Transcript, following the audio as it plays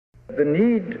The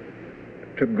need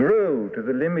to grow to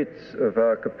the limits of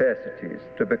our capacities,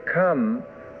 to become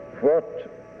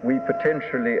what we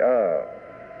potentially are.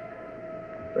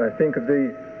 I think of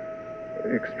the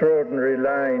extraordinary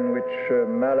line which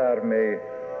Mallarmé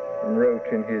wrote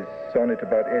in his sonnet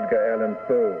about Edgar Allan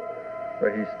Poe,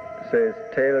 where he says,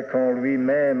 tel qu'en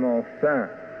lui-même enfin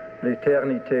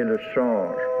l'éternité le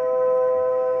change.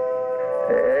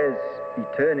 As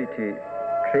eternity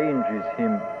changes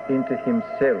him into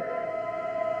himself,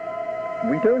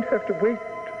 we don't have to wait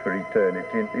for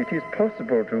eternity. It is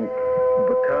possible to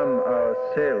become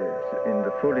ourselves in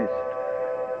the fullest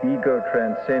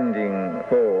ego-transcending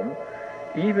form,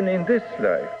 even in this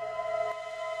life.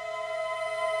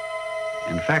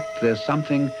 In fact, there's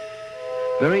something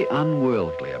very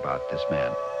unworldly about this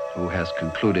man who has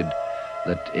concluded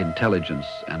that intelligence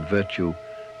and virtue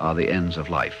are the ends of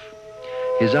life.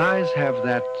 His eyes have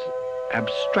that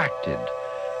abstracted,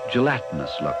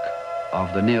 gelatinous look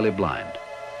of the nearly blind.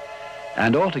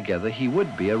 And altogether, he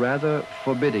would be a rather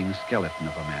forbidding skeleton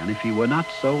of a man if he were not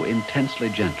so intensely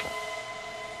gentle.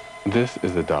 This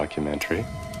is a documentary.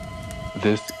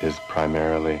 This is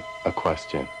primarily a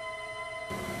question.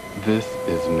 This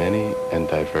is many and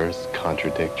diverse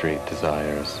contradictory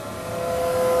desires.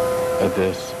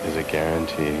 This is a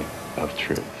guarantee of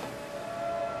truth.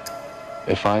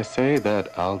 If I say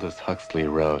that Aldous Huxley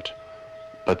wrote,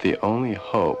 but the only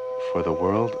hope for the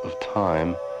world of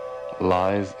time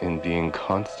lies in being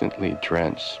constantly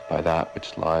drenched by that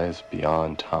which lies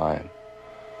beyond time,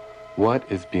 what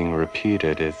is being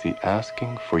repeated is the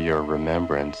asking for your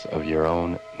remembrance of your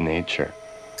own nature.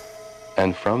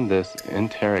 And from this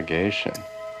interrogation,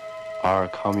 our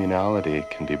communality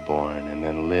can be born and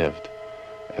then lived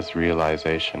as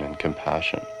realization and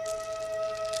compassion.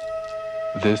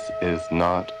 This is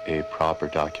not a proper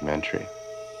documentary.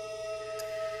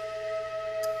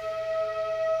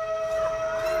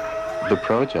 The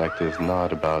project is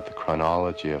not about the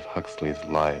chronology of Huxley's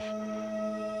life,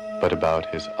 but about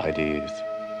his ideas.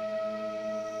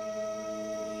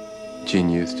 Gene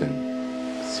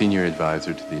Houston, Senior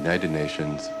Advisor to the United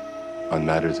Nations on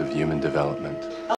Matters of Human Development.